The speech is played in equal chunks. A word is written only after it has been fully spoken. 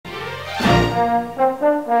I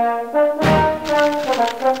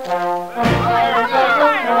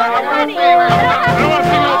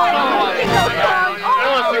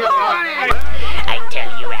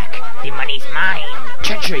tell you, Ek, the money's mine.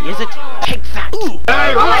 Treachery, is it? Take that! Ooh.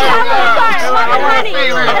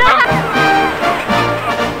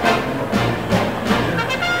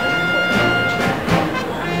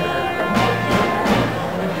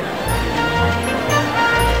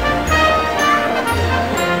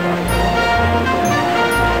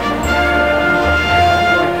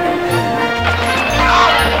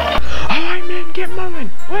 Alright men, get moving!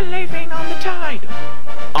 We're leaving on the tide!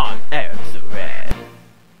 On Eric the Red.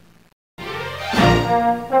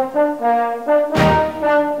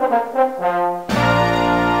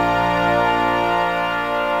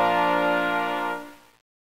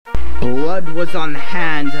 Blood was on the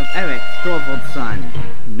hands of Eric Thorvaldson,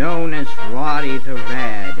 known as Roddy the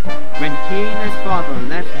Red, when he and his father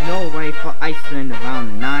left Norway for Iceland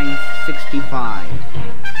around 965.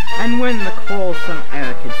 And when the quarrelsome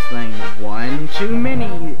Eric had slain one too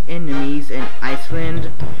many enemies in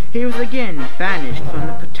Iceland, he was again banished from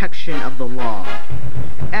the protection of the law.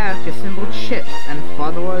 Eric assembled ships and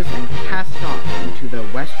followers and cast off into the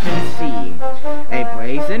Western Sea, a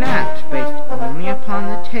brazen act based only upon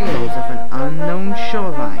the tales of an unknown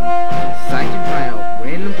shoreline, sighted by a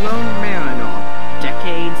wind-blown mariner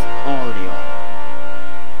decades earlier.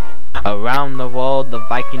 Around the world, the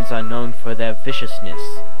Vikings are known for their viciousness,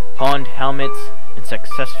 horned helmets, and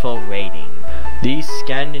successful raiding. These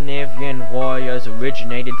Scandinavian warriors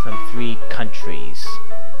originated from 3 countries: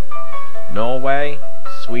 Norway,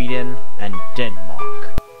 Sweden, and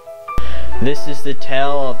Denmark. This is the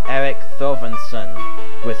tale of Eric Thorvaldson,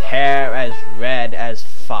 with hair as red as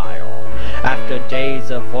fire. After days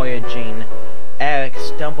of voyaging, Eric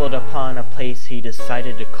stumbled upon a place he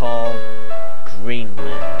decided to call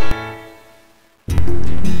Greenland.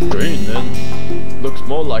 Greenland? Looks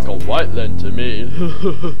more like a white land to me.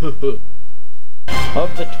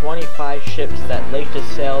 Of the 25 ships that later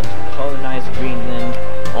sailed to colonize Greenland,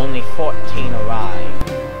 only 14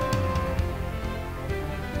 arrived.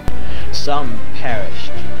 Some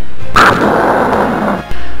perished,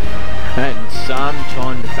 and some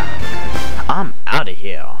turned back. I'm out of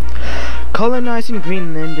here. Colonizing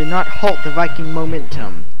Greenland did not halt the Viking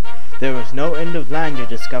momentum. There was no end of land to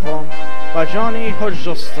discover, but Johnny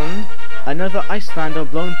Hodgson, another Icelander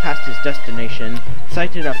blown past his destination,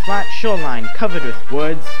 sighted a flat shoreline covered with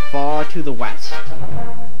woods far to the west.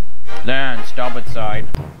 Land, starboard side.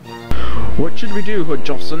 What should we do,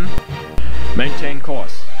 Hodgson? Maintain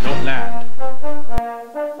course, not land.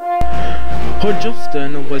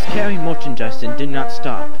 Hodgson was carrying merchandise and did not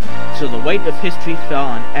stop, so the weight of history fell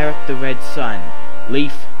on Eric the Red's son,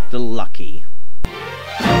 Leif the Lucky.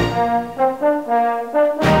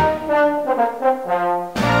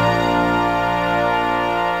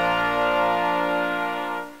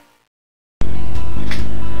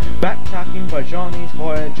 Backtracking Bajani's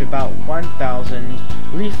voyage about 1000,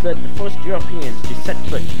 Leif led the first Europeans to set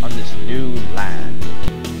foot on this new land.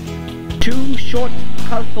 2 short,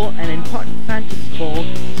 colorful, and important fanciful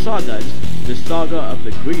sagas, the Saga of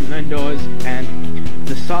the Greenlanders and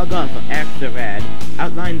the Saga of Eric the Red,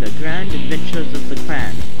 outline the grand adventures of the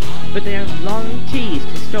clan, but they have long teased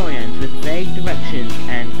historians with vague directions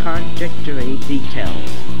and contradictory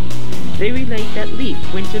details. They relate that Leif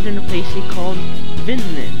wintered in a place he called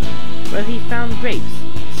Vinland, where he found grapes,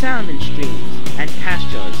 salmon streams, and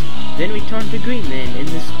pastures, then returned to Greenland in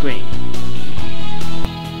the spring.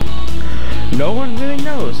 No one really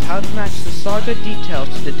knows how to match the saga details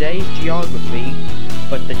to today's geography,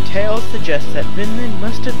 but the tales suggest that Vinland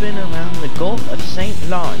must have been around the Gulf of St.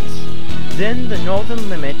 Lawrence, then the northern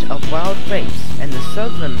limit of wild grapes and the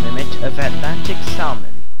southern limit of Atlantic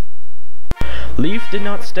salmon. Leif did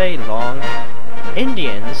not stay long.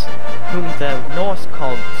 Indians, whom the Norse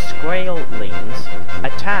called Skraelings,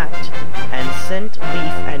 attacked and sent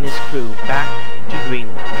Leif and his crew back to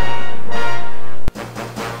Greenland.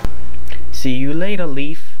 See you later,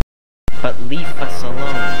 Leif, but leave us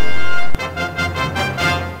alone.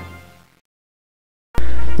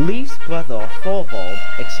 Leif's brother, Thorvald,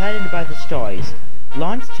 excited by the stories,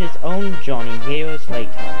 launched his own journey years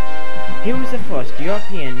later. He was the first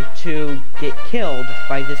European to get killed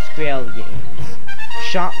by the Skraelings,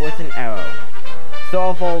 shot with an arrow.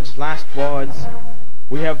 Thorvald's last words: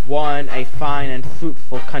 "We have won a fine and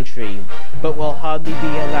fruitful country, but will hardly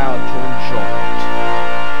be allowed to enjoy